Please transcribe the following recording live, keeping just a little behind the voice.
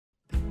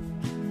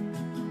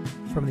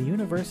From the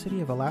University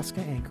of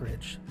Alaska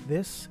Anchorage,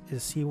 this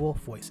is Seawolf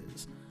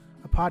Voices,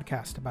 a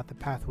podcast about the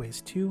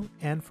pathways to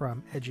and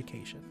from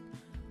education.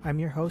 I'm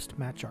your host,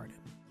 Matt Jardin.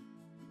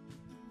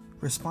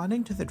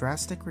 Responding to the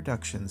drastic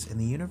reductions in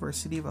the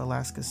University of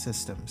Alaska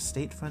system's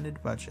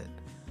state-funded budget,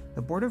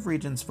 the Board of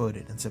Regents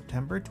voted in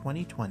September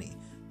 2020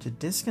 to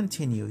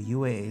discontinue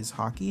UAA's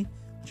hockey,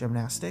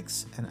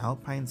 gymnastics, and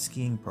alpine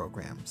skiing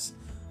programs,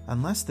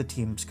 unless the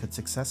teams could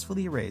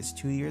successfully raise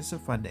 2 years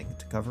of funding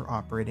to cover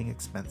operating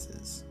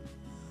expenses.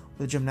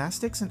 With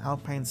gymnastics and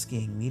alpine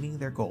skiing meeting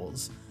their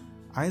goals,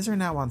 eyes are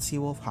now on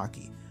Seawolf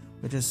Hockey,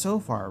 which has so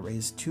far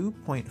raised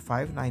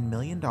 $2.59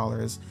 million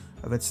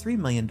of its $3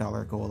 million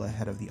goal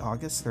ahead of the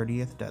August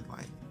 30th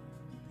deadline.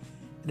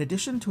 In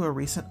addition to a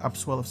recent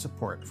upswell of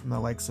support from the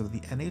likes of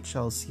the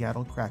NHL's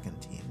Seattle Kraken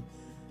team,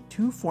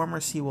 two former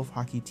Seawolf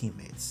Hockey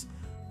teammates,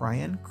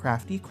 Brian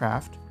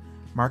Kraft,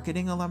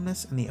 marketing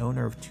alumnus and the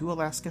owner of 2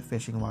 Alaska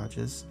fishing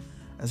lodges,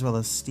 as well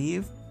as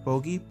Steve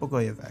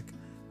Bogoyevac,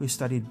 who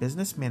studied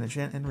business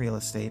management and real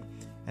estate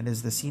and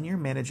is the senior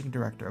managing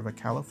director of a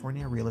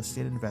California real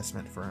estate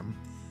investment firm,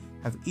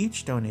 have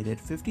each donated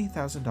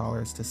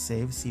 $50,000 to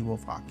save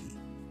Seawolf Hockey.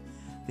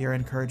 They are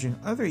encouraging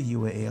other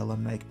UAA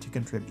alumni to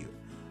contribute,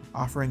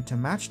 offering to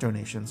match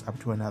donations up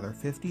to another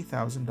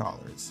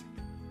 $50,000.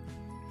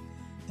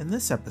 In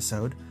this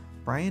episode,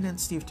 Brian and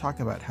Steve talk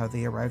about how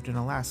they arrived in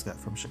Alaska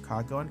from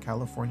Chicago and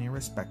California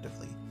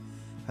respectively,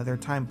 how their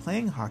time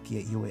playing hockey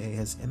at UAA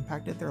has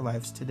impacted their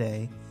lives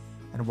today,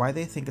 and why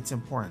they think it's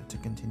important to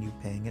continue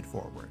paying it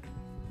forward.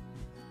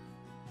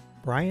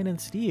 Brian and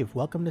Steve,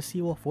 welcome to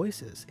Seawolf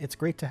Voices. It's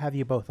great to have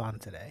you both on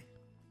today.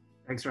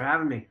 Thanks for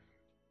having me.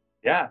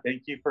 Yeah,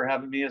 thank you for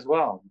having me as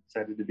well. I'm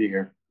excited to be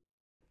here.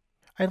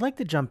 I'd like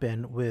to jump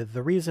in with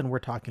the reason we're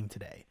talking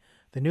today,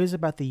 the news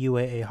about the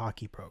UAA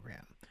hockey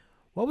program.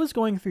 What was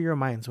going through your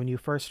minds when you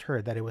first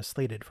heard that it was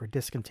slated for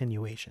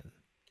discontinuation?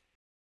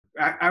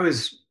 I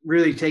was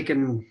really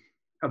taken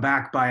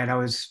aback by it. I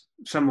was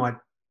somewhat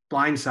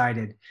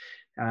blindsided.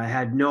 I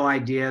had no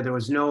idea. There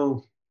was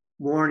no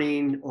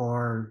warning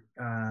or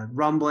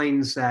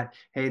rumblings that,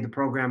 hey, the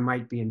program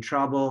might be in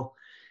trouble.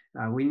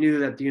 We knew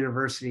that the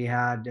university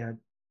had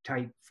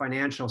tight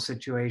financial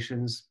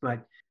situations,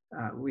 but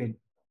we had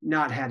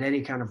not had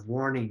any kind of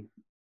warning.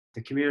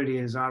 The community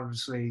has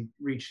obviously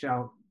reached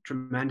out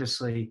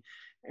tremendously,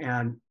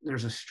 and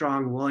there's a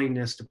strong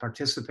willingness to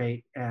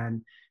participate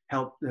and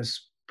help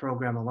this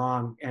program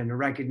along, and a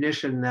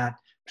recognition that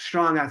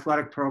strong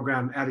athletic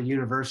program at a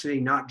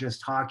university, not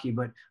just hockey,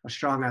 but a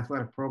strong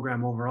athletic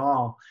program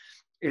overall,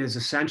 is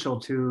essential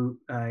to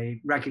a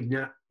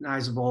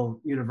recognizable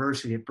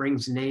university. It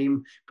brings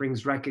name,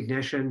 brings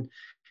recognition,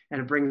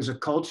 and it brings a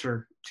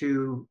culture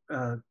to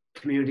a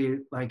community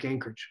like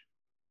Anchorage.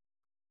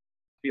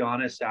 To be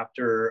honest,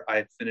 after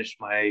I finished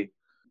my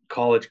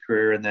college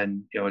career and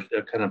then,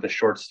 kind of a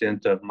short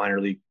stint of minor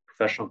league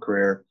professional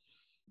career,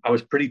 I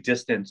was pretty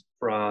distant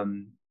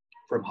from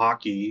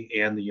hockey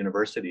and the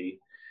university.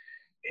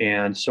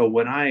 And so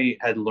when I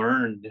had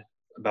learned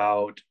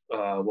about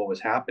what was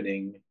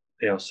happening,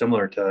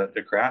 similar to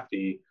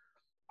Crafty,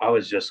 I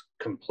was just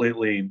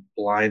completely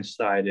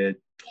blindsided,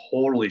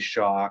 totally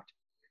shocked,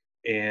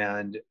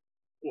 and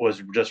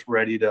was just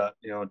ready to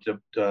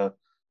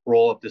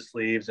roll up the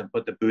sleeves and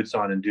put the boots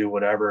on and do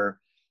whatever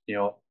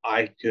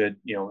I could,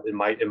 in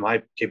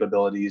my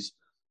capabilities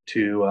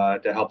to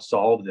help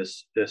solve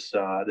this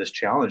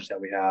challenge that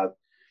we have,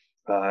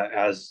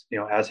 as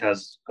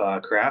has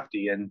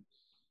Crafty. And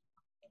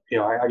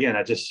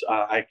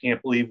I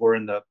can't believe we're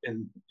in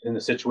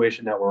the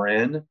situation that we're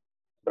in,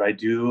 but I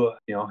do,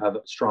 have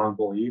a strong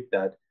belief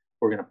that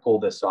we're going to pull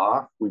this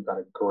off. We've got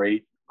a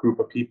great group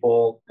of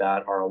people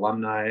that are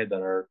alumni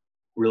that are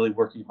really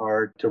working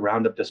hard to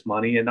round up this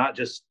money, and not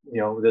just,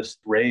 this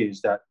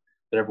raise that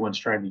everyone's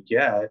trying to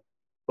get,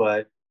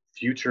 but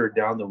future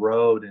down the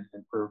road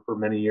and for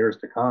many years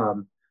to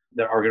come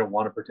that are going to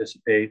want to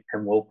participate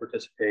and will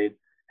participate,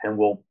 and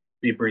will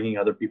be bringing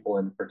other people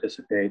in to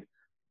participate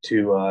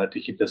to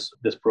keep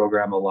this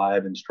program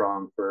alive and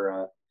strong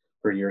for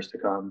years to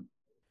come.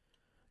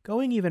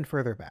 Going even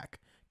further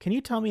back, can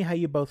you tell me how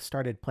you both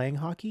started playing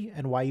hockey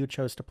and why you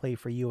chose to play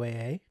for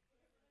UAA?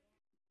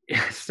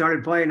 Yeah, I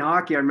started playing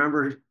hockey. I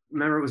remember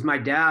it was my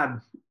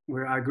dad,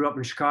 where I grew up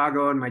in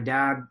Chicago, and my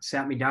dad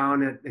sat me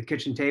down at the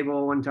kitchen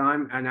table one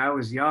time, and I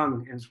was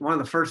young. And it's one of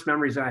the first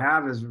memories I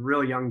have as a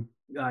real young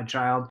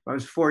child. I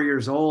was 4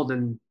 years old,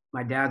 and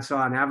my dad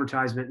saw an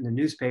advertisement in the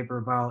newspaper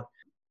about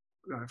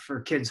for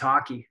kids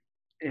hockey.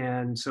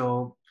 And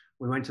so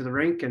we went to the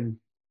rink, and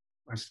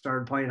I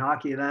started playing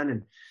hockey then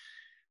and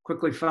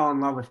quickly fell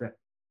in love with it.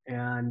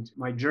 And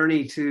my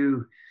journey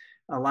to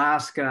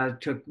Alaska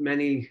took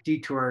many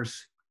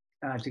detours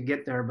to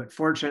get there. But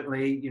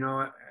fortunately,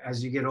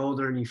 as you get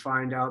older and you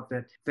find out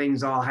that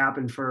things all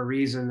happen for a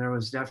reason, there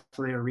was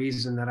definitely a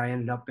reason that I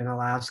ended up in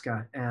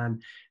Alaska.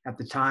 And at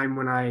the time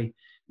when I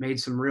made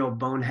some real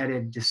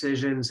boneheaded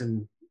decisions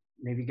and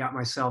maybe got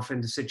myself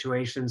into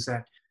situations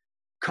that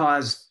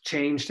caused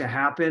change to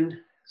happen,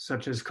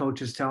 such as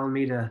coaches telling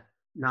me to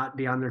not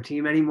be on their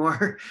team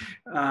anymore.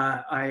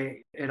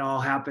 It all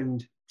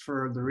happened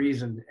for the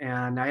reason.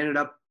 And I ended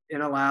up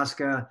in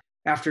Alaska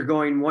after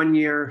going 1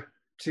 year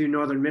to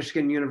Northern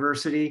Michigan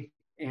University.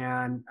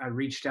 And I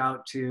reached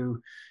out to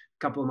a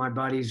couple of my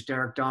buddies,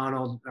 Derek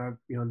Donald,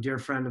 dear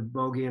friend of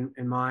Bogey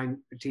and mine,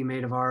 a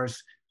teammate of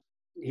ours.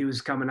 He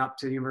was coming up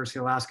to the University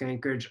of Alaska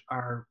Anchorage.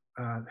 Our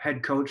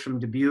head coach from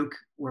Dubuque,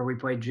 where we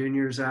played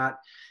juniors at,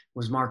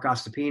 was Mark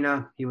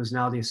Ostapina. He was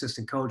now the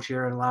assistant coach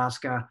here at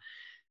Alaska.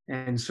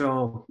 And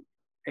so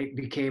it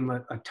became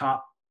a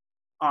top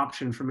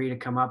option for me to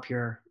come up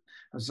here.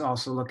 I was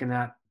also looking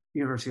at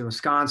University of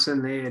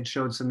Wisconsin. They had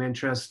showed some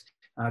interest.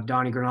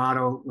 Donnie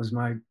Granato was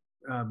my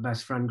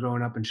best friend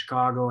growing up in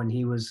Chicago, and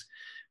he was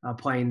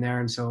playing there.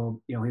 And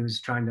so, he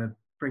was trying to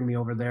bring me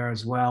over there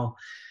as well.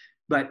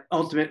 But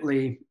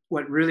ultimately,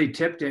 what really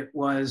tipped it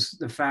was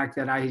the fact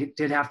that I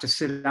did have to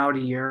sit out a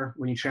year.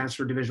 When you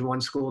transfer Division I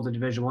school to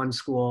Division I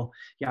school,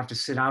 you have to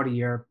sit out a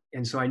year.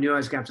 And so I knew I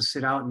was going to have to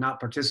sit out and not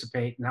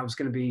participate. And that was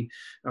going to be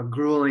a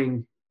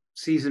grueling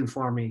season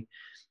for me.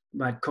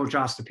 But Coach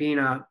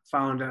Ostapina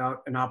found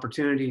out an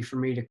opportunity for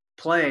me to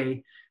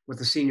play with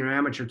the senior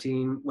amateur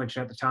team, which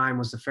at the time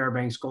was the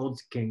Fairbanks Gold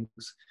Kings,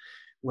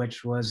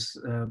 which was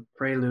a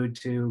prelude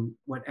to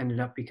what ended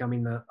up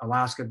becoming the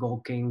Alaska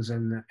Gold Kings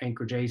and the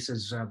Anchorage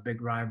Aces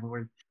big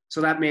rivalry. So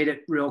that made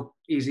it real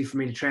easy for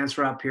me to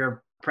transfer up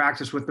here,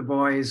 practice with the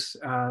boys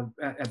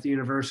at the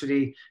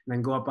university, and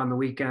then go up on the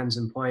weekends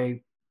and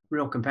play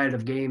real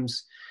competitive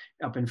games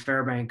up in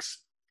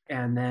Fairbanks,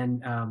 and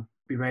then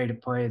be ready to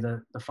play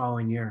the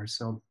following year.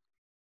 So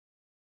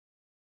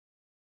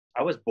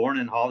I was born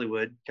in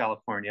Hollywood,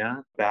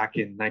 California, back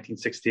in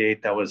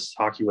 1968.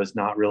 Hockey was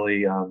not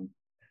really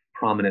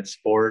prominent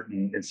sport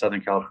in Southern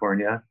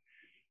California.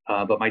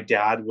 But my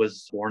dad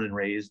was born and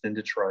raised in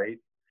Detroit,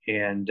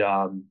 and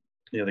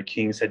the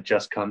Kings had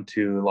just come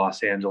to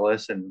Los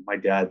Angeles, and my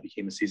dad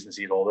became a season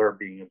seat holder,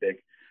 being a big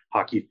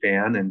hockey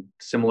fan. And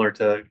similar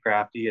to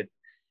Crafty, at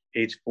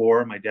age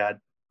 4, my dad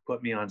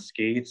put me on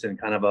skates and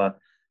kind of a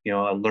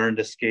learn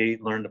to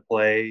skate, learn to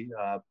play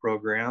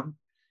program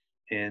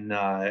in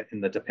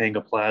the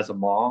Topanga Plaza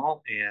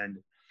Mall, and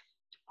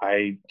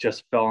I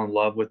just fell in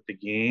love with the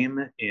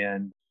game,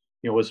 and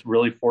was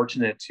really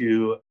fortunate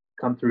to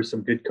come through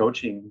some good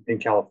coaching in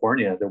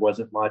California. There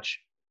wasn't much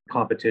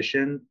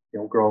competition,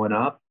 growing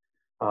up,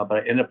 but I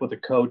ended up with a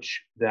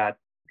coach that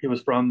he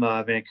was from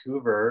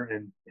Vancouver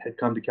and had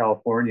come to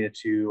California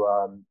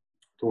to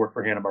work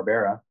for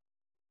Hanna-Barbera,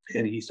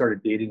 and he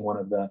started dating one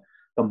of the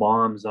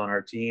moms on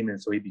our team,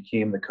 and so he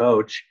became the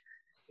coach.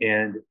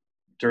 And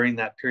during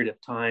that period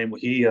of time,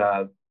 he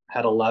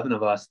had 11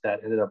 of us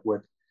that ended up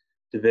with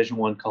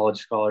Division I college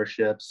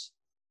scholarships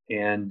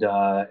and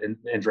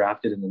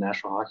drafted in the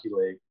National Hockey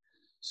League.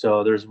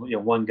 So there's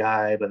one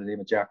guy by the name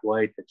of Jack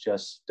White that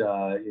just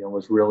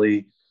was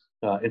really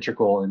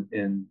integral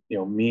in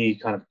me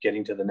kind of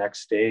getting to the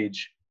next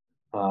stage,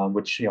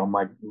 which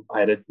I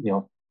had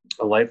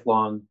a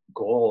lifelong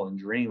goal and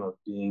dream of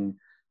being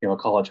a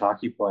college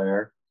hockey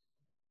player.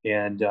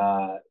 And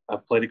I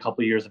played a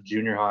couple of years of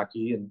junior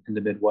hockey in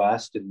the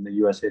Midwest in the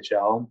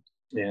USHL.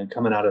 And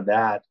coming out of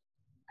that,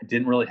 I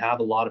didn't really have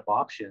a lot of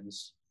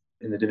options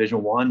in the Division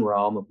I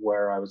realm of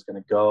where I was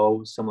going to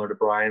go. Similar to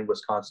Brian,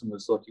 Wisconsin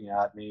was looking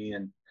at me,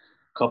 and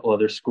a couple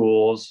other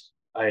schools.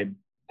 I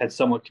had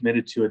somewhat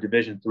committed to a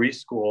Division III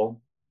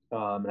school,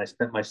 and I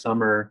spent my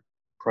summer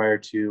prior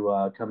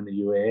to coming to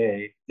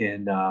UAA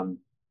in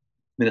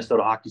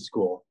Minnesota Hockey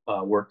School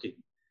working.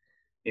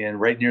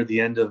 And right near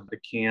the end of the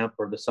camp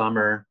or the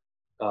summer,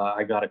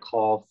 I got a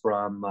call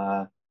from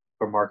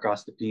Mark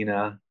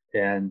Ostapina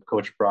and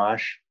Coach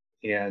Brosh.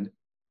 And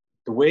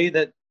the way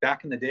that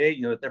back in the day,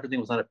 everything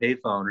was on a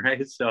payphone,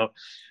 right? So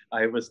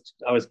I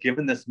was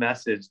given this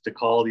message to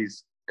call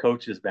these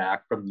coaches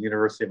back from the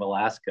University of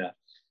Alaska.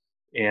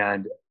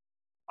 And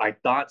I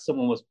thought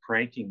someone was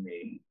pranking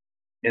me.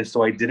 And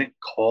so I didn't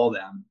call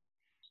them.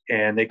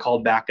 And they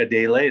called back a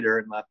day later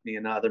and left me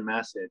another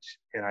message.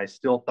 And I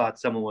still thought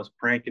someone was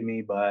pranking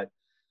me, but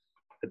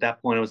at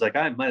that point I was like,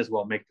 I might as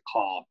well make the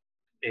call.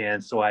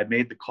 And so I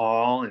made the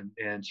call,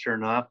 and sure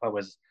enough, I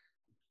was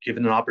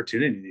given an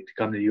opportunity to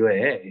come to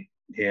UAA.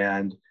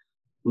 And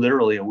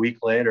literally a week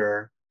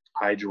later,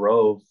 I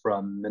drove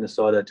from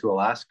Minnesota to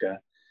Alaska,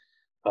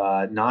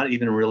 not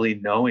even really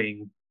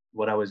knowing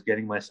what I was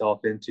getting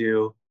myself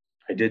into.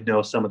 I did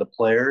know some of the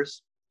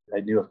players.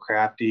 I knew of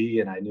Crafty,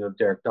 and I knew of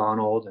Derek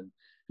Donald and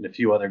a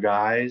few other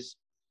guys,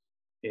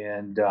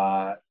 and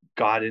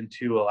got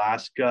into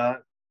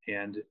Alaska.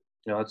 And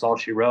that's all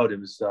she wrote. It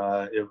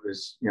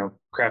was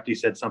Crafty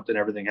said something,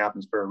 everything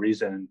happens for a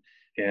reason.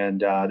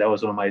 And that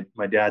was one of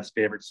my dad's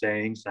favorite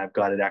sayings. And I've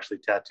got it actually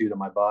tattooed on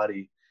my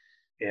body.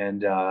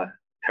 And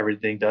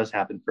everything does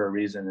happen for a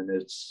reason. And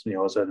it's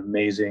an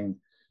amazing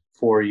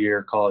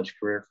 4-year college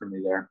career for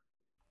me there.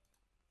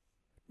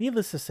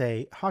 Needless to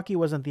say, hockey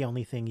wasn't the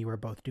only thing you were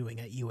both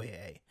doing at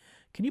UAA.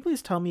 Can you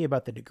please tell me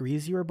about the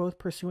degrees you were both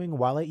pursuing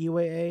while at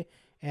UAA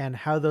and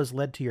how those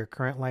led to your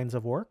current lines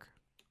of work?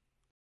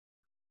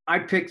 I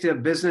picked a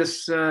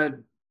business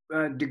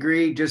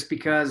degree just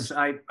because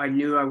I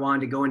knew I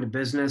wanted to go into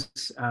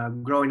business.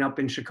 Growing up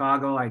in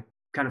Chicago, I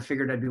kind of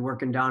figured I'd be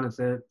working down at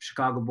the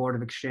Chicago Board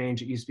of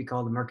Exchange. It used to be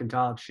called the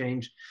Mercantile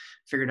Exchange.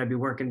 Figured I'd be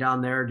working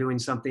down there doing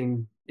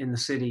something in the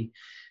city.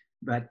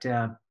 But,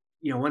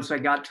 once I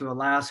got to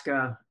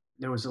Alaska,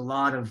 there was a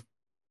lot of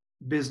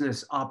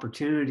business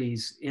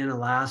opportunities in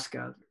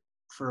Alaska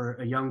for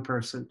a young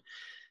person.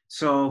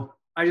 So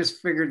I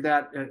just figured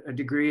that a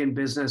degree in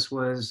business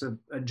was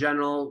a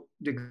general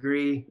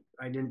degree.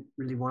 I didn't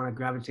really want to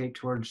gravitate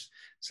towards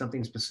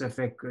something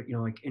specific,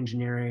 like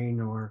engineering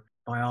or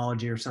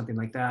biology or something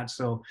like that.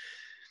 So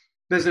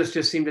business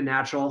just seemed a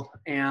natural,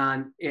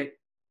 and it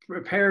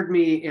prepared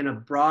me in a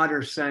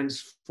broader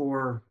sense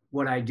for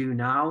what I do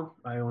now.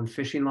 I own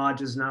fishing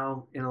lodges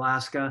now in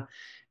Alaska,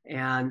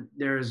 and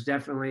there's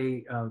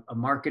definitely a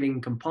marketing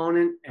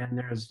component, and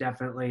there's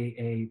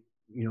definitely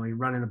you're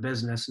running a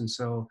business. And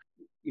so,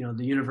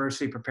 the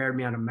university prepared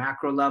me on a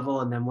macro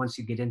level. And then once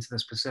you get into the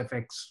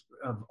specifics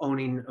of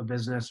owning a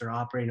business or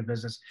operating a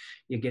business,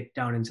 you get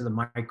down into the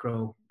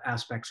micro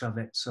aspects of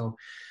it. So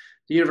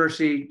the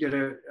university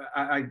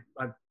I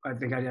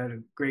think I had a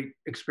great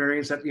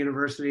experience at the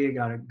university. I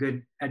got a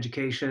good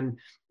education,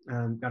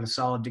 got a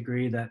solid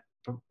degree that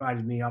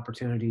provided me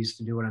opportunities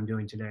to do what I'm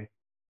doing today.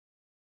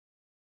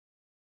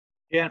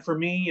 Yeah, and for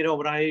me,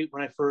 when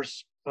I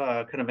first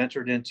kind of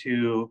entered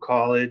into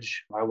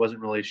college, I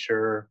wasn't really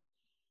sure,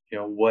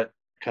 what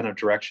kind of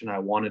direction I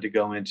wanted to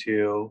go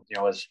into.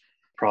 I was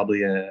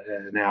probably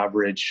an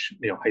average,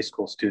 high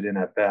school student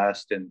at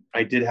best, and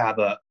I did have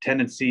a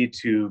tendency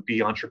to be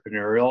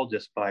entrepreneurial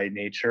just by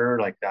nature.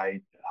 Like I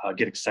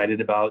get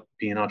excited about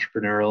being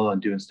entrepreneurial and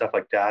doing stuff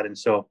like that, and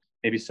so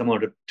maybe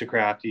similar to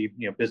Crafty,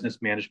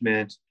 business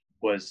management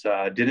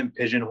didn't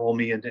pigeonhole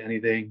me into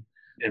anything,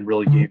 and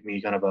really gave me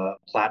kind of a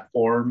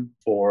platform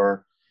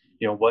for,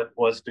 what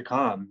was to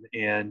come.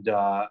 And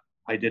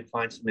I did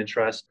find some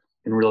interest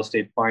in real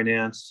estate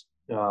finance,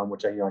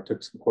 which I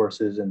took some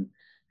courses and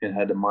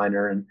had a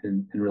minor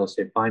in real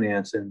estate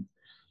finance.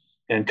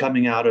 And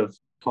coming out of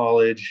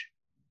college,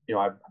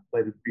 I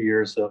played a few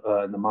years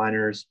in the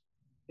minors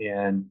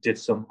and did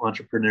some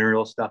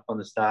entrepreneurial stuff on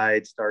the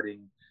side,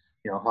 starting,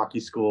 hockey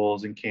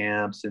schools and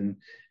camps and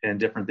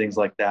different things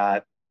like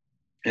that.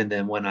 And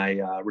then when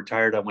I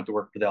retired, I went to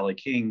work for the LA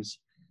Kings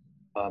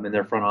in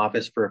their front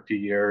office for a few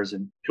years.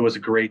 And it was a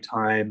great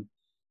time.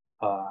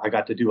 I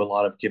got to do a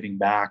lot of giving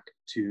back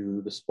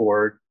to the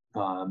sport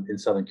in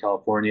Southern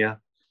California,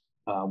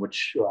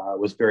 which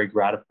was very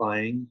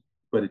gratifying,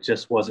 but it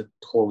just wasn't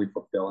totally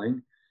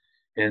fulfilling.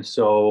 And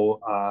so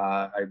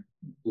I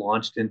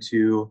launched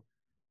into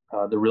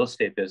the real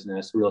estate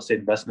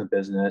investment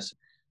business,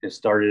 and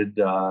started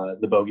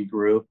the Bogey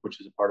Group,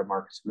 which is a part of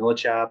Marcus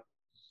Millichap.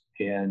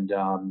 And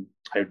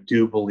I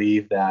do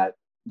believe that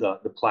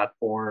the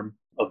platform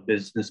of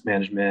business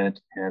management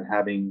and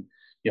having,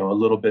 a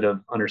little bit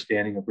of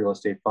understanding of real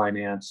estate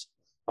finance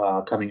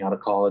coming out of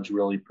college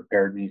really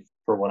prepared me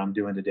for what I'm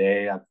doing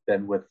today. I've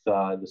been with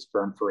this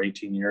firm for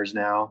 18 years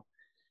now,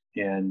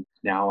 and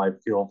now I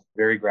feel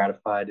very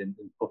gratified and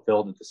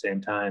fulfilled at the same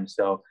time.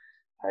 So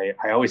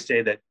I always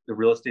say that the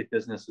real estate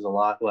business is a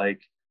lot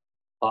like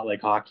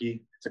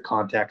hockey. It's a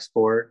contact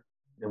sport.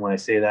 And when I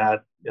say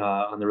that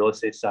on the real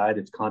estate side,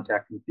 it's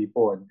contacting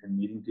people and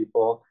meeting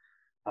people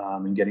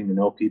and getting to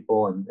know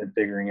people and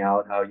figuring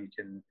out how you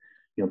can,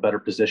 better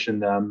position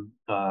them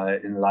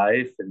in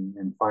life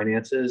and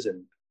finances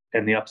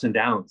and the ups and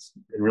downs.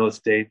 In real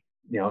estate,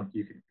 you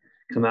can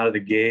come out of the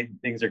gate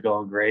and things are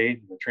going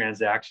great. The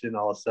transaction,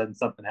 all of a sudden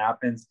something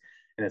happens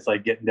and it's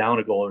like getting down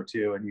a goal or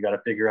two, and you got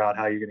to figure out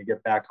how you're going to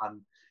get back on,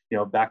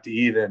 back to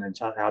even, and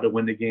how to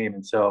win the game.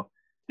 And so,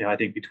 I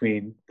think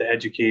between the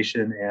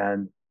education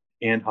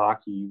and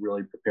hockey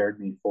really prepared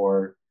me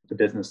for the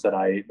business that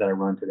I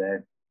run today.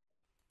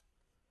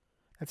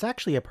 That's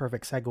actually a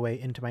perfect segue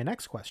into my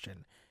next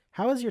question.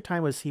 How has your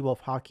time with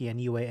Seawolf Hockey and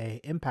UAA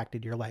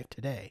impacted your life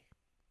today?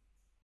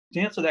 To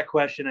answer that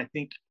question, I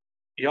think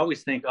you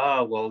always think,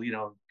 oh, well,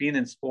 being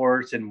in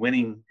sports and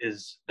winning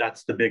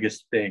that's the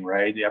biggest thing,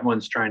 right?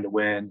 Everyone's trying to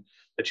win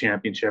the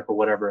championship or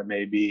whatever it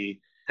may be.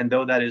 And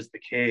though that is the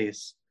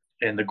case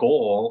and the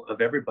goal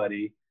of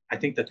everybody, I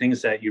think the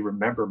things that you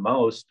remember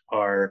most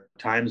are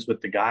times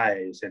with the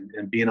guys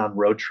and being on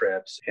road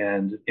trips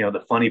and,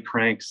 the funny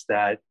pranks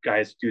that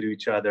guys do to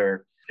each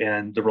other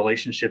and the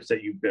relationships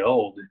that you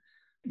build,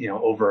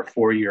 over a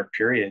 4-year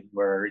period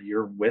where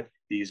you're with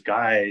these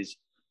guys,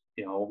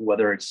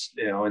 whether it's,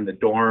 in the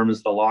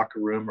dorms, the locker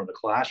room, or the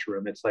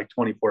classroom, it's like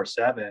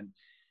 24/7.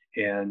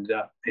 And,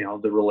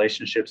 the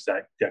relationships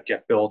that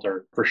get built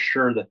are for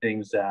sure the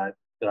things that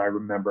I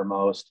remember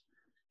most.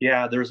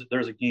 Yeah, there's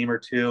a game or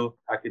two.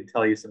 I can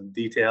tell you some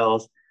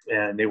details,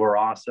 and they were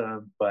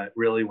awesome. But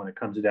really, when it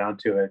comes down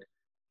to it,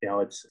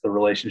 it's the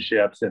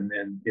relationships and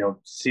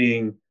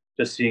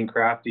seeing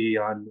Crafty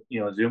on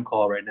a Zoom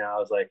call right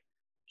now is like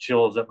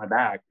chills up my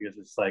back, because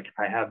it's like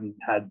I haven't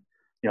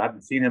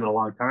seen him in a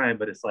long time,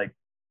 but it's like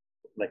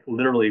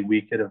literally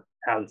we could have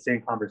had the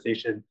same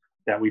conversation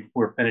that we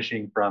were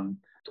finishing from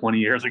 20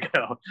 years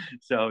ago.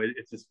 So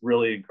it's just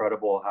really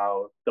incredible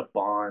how the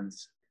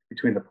bonds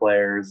between the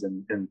players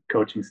and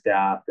coaching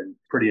staff, and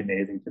pretty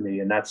amazing to me.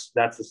 And that's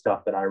the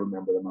stuff that I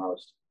remember the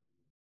most.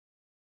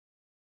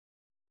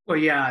 Well,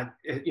 yeah,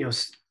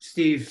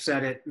 Steve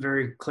said it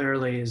very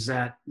clearly, is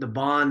that the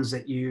bonds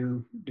that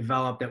you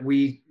develop, that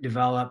we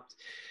developed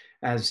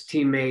as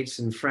teammates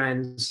and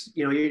friends,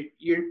 you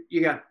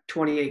got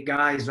 28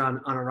 guys on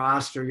a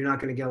roster. You're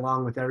not going to get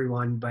along with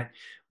everyone, but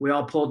we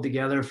all pulled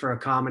together for a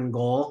common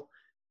goal.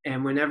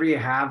 And whenever you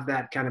have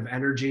that kind of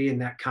energy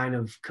and that kind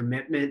of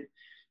commitment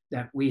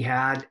that we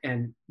had,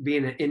 and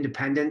being an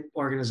independent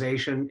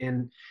organization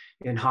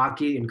in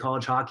hockey, in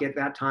college hockey at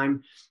that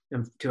time,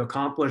 and to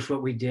accomplish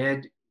what we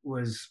did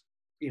was,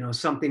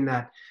 something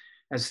that,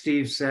 as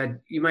Steve said,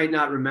 you might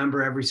not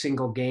remember every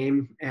single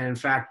game. And in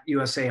fact,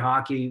 USA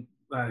Hockey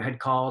had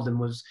called and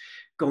was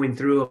going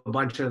through a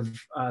bunch of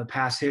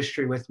past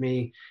history with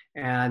me.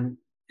 And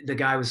the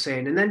guy was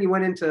saying, and then you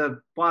went into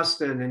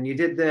Boston and you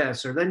did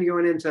this, or then you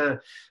went into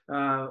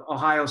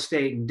Ohio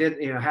State and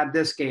did, had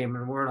this game.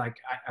 And we're like,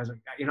 I was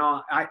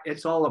like,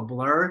 it's all a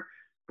blur.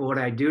 But what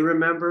I do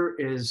remember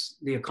is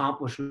the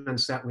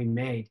accomplishments that we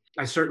made.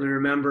 I certainly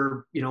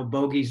remember,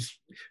 Bogey's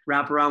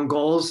wraparound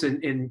goals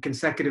in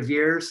consecutive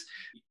years.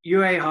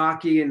 UA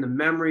hockey and the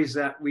memories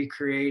that we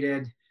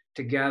created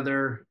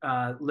together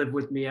live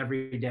with me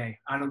every day.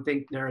 I don't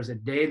think there is a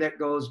day that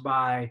goes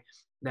by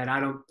that I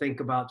don't think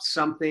about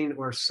something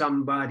or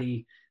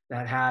somebody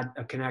that had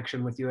a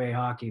connection with UA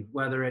hockey,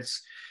 whether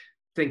it's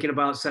thinking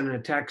about sending a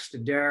text to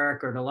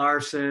Derek or to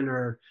Larson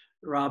or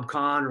Rob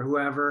Kahn or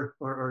whoever,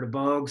 or to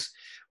Bogues,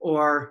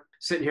 or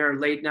sitting here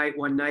late night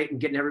one night and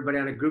getting everybody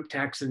on a group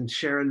text and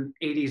sharing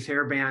 80s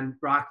hair band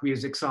rock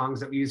music songs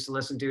that we used to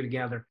listen to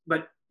together.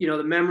 But,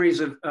 the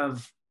memories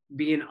of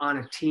being on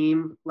a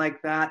team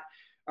like that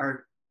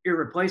are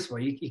irreplaceable.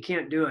 You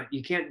can't do it.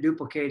 You can't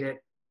duplicate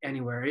it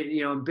anywhere.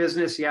 In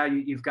business, yeah,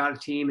 you've got a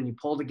team and you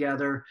pull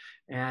together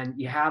and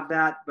you have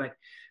that. But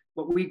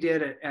what we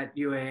did at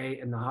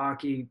UAA and the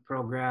hockey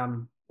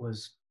program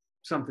was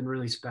something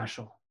really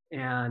special.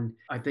 And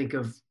I think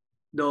of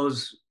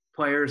those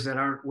players that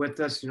aren't with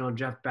us,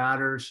 Jeff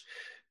Batters,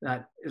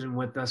 that isn't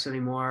with us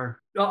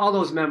anymore. All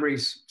those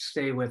memories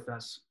stay with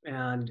us.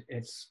 And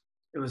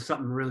it was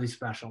something really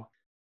special.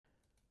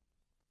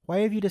 Why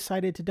have you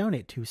decided to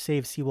donate to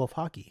Save Seawolf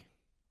Hockey?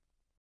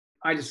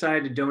 I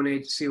decided to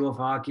donate to Seawolf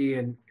Hockey,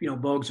 and,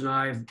 Bogues and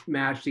I have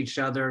matched each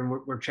other, and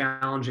we're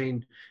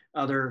challenging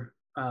other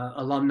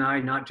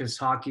alumni, not just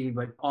hockey,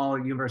 but all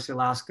University of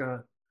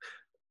Alaska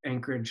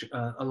Anchorage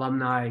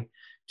alumni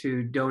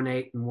to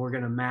donate, and we're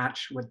going to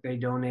match what they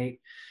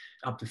donate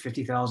up to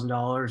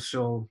 $50,000.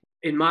 So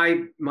in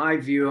my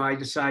view, I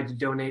decided to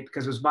donate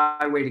because it was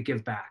my way to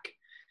give back.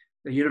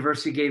 The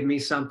university gave me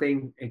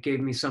something. It gave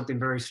me something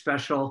very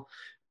special.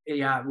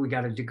 Yeah, we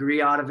got a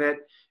degree out of it,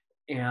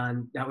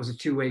 and that was a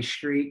two-way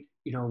street.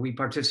 We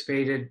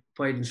participated,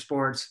 played in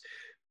sports,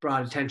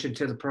 brought attention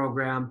to the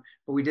program,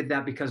 but we did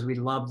that because we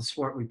loved the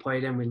sport we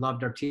played in. We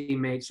loved our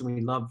teammates, and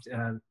we loved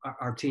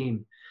our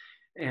team.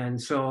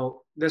 And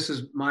so this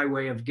is my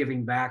way of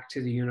giving back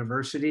to the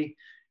university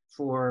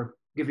for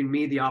giving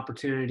me the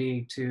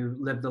opportunity to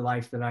live the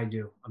life that I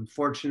do. I'm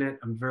fortunate.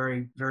 I'm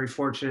very, very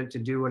fortunate to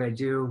do what I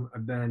do.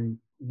 I've been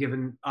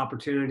given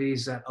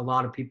opportunities that a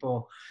lot of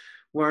people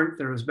weren't.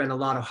 There has been a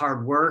lot of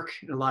hard work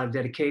and a lot of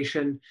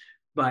dedication,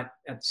 but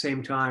at the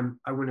same time,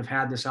 I wouldn't have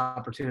had this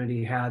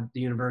opportunity had the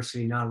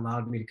university not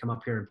allowed me to come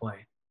up here and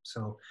play.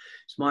 So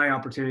it's my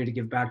opportunity to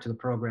give back to the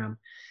program.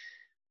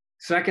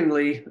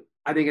 Secondly,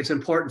 I think it's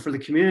important for the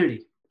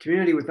community.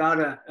 Community without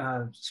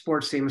a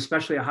sports team,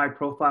 especially a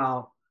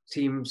high-profile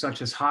team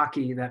such as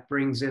hockey that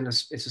brings in,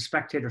 it's a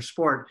spectator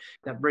sport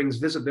that brings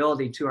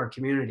visibility to our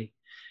community.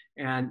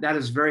 And that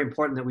is very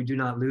important that we do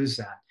not lose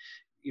that.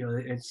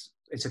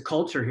 It's a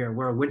culture here.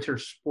 We're a winter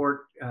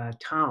sport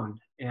town.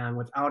 And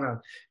without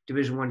a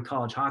Division I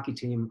college hockey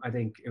team, I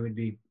think it would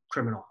be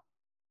criminal.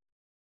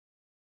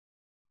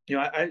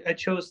 I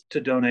chose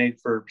to donate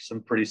for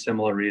some pretty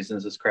similar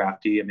reasons as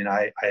Crafty. I mean,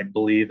 I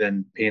believe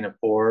in paying it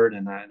forward,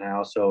 and I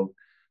also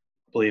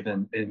believe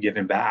in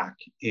giving back.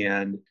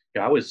 And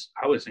I was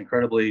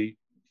incredibly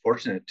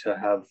fortunate to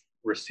have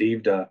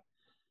received a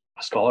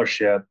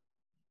scholarship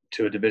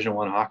to a Division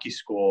I hockey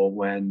school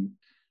when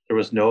there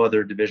was no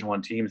other Division I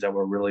teams that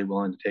were really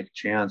willing to take a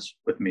chance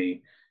with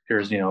me.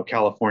 Here's, a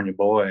California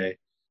boy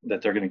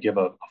that they're going to give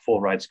a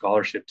full ride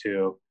scholarship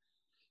to.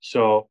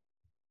 So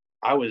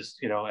I was,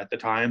 at the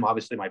time,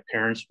 obviously my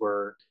parents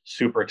were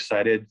super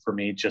excited for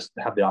me just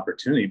to have the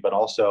opportunity, but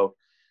also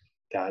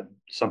that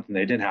something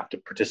they didn't have to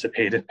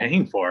participate in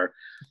paying for.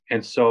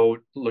 And so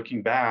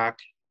looking back,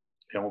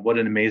 what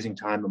an amazing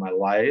time in my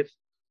life.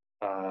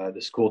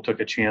 The school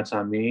took a chance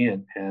on me,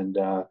 and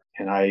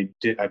I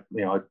did.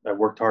 I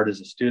worked hard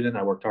as a student.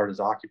 I worked hard as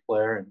a hockey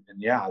player, and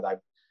yeah, I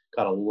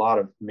got a lot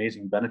of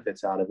amazing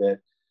benefits out of it.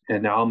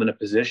 And now I'm in a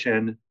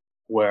position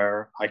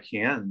where I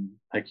can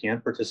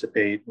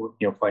participate,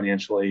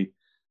 financially,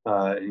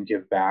 and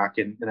give back.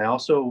 And I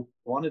also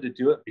wanted to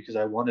do it because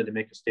I wanted to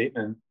make a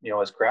statement,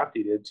 as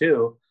Crafty did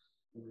too,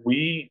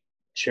 we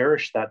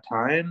cherish that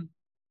time,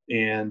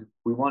 and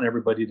we want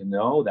everybody to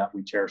know that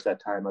we cherish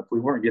that time. If we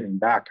weren't giving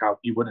back, how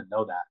you wouldn't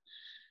know that.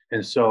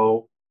 And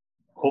so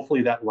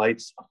hopefully that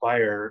lights a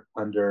fire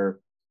under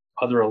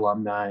other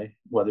alumni,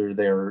 whether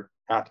they're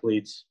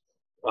athletes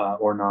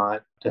or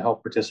not, to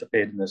help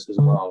participate in this as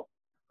well.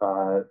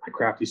 Like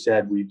Crafty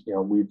said,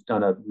 we've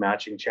done a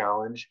matching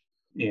challenge,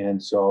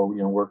 and so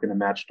we're going to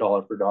match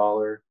dollar for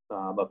dollar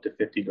up to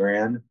 50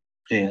 grand,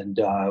 and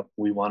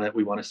we want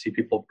to see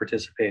people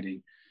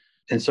participating.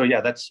 And so yeah,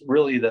 that's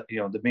really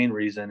the main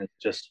reason. It's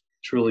just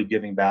truly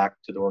giving back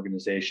to the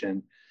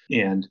organization,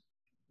 and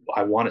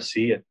I want to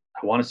see it.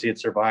 I want to see it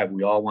survive.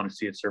 We all want to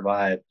see it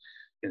survive,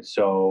 and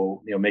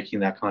so making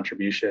that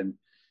contribution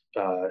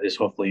is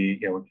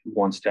hopefully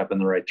one step in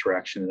the right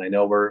direction. And I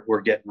know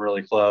we're getting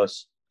really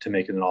close to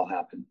making it all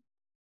happen.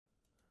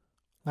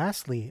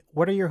 Lastly,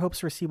 what are your hopes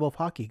for Seawolf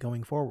hockey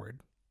going forward?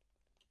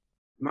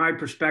 My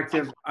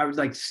perspective, I would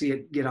like to see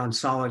it get on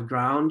solid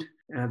ground,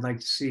 and I'd like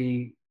to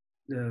see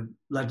the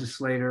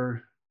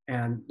legislator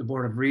and the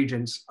Board of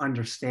Regents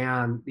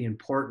understand the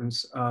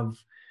importance of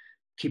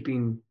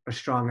keeping a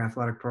strong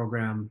athletic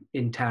program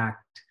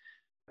intact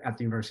at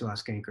the University of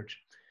Alaska Anchorage.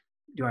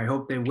 Do I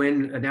hope they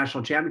win a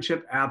national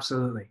championship?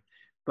 Absolutely.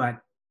 But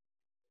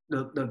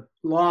the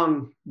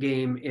long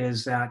game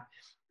is that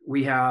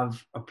we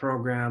have a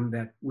program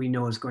that we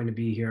know is going to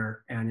be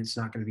here and it's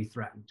not going to be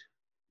threatened.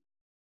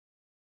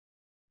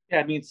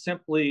 Yeah, I mean,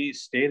 simply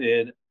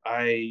stated,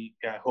 I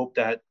hope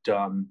that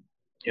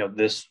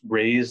this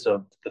raise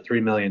of the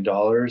 $3 million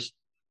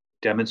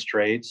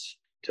demonstrates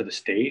to the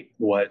state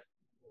what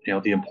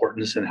the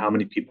importance and how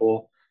many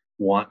people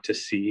want to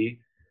see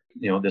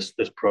this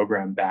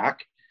program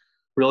back.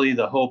 Really,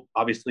 the hope,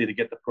 obviously, to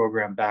get the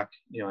program back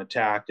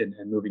intact and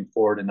moving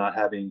forward, and not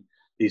having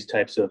these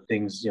types of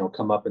things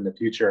come up in the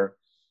future.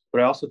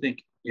 But I also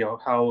think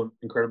how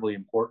incredibly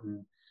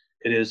important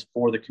it is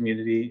for the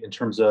community in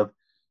terms of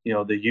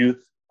the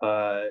youth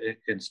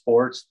in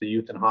sports, the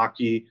youth in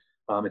hockey.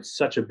 It's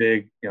such a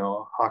big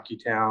hockey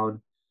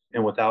town,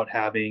 and without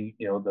having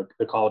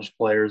the college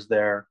players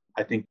there,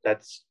 I think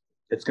it's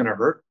going to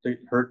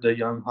hurt the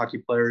young hockey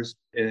players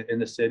in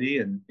the city,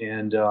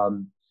 and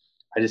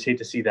I just hate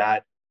to see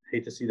that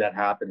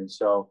happen. And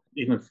so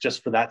even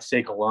just for that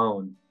sake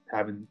alone,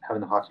 having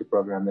the hockey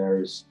program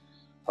there is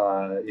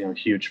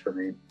huge for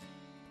me.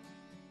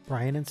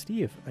 Brian and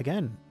Steve,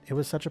 again, it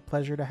was such a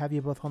pleasure to have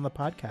you both on the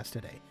podcast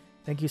today.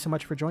 Thank you so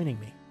much for joining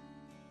me.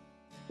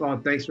 Well,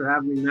 thanks for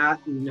having me,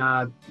 Matt. And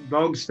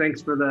Bogues,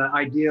 thanks for the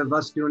idea of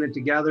us doing it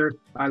together.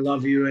 I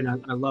love you, and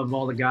I love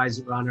all the guys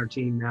that are on our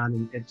team, man.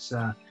 And it's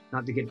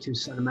not to get too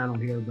sentimental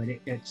here, but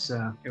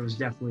it was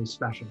definitely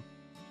special.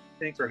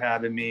 Thanks for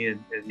having me.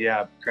 And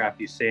yeah,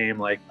 Crafty, same.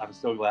 Like, I'm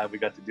so glad we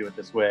got to do it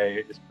this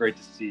way. It's great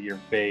to see your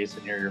face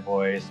and hear your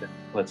voice. And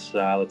let's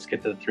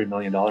get to the $3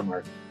 million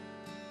mark.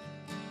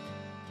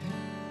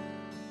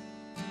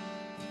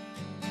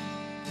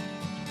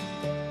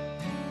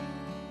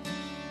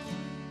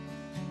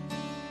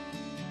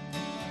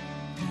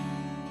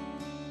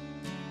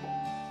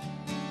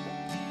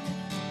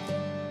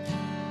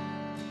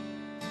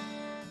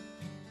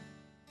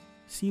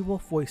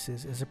 Seawolf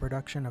Voices is a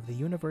production of the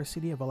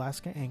University of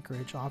Alaska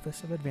Anchorage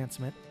Office of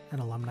Advancement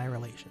and Alumni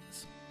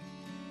Relations.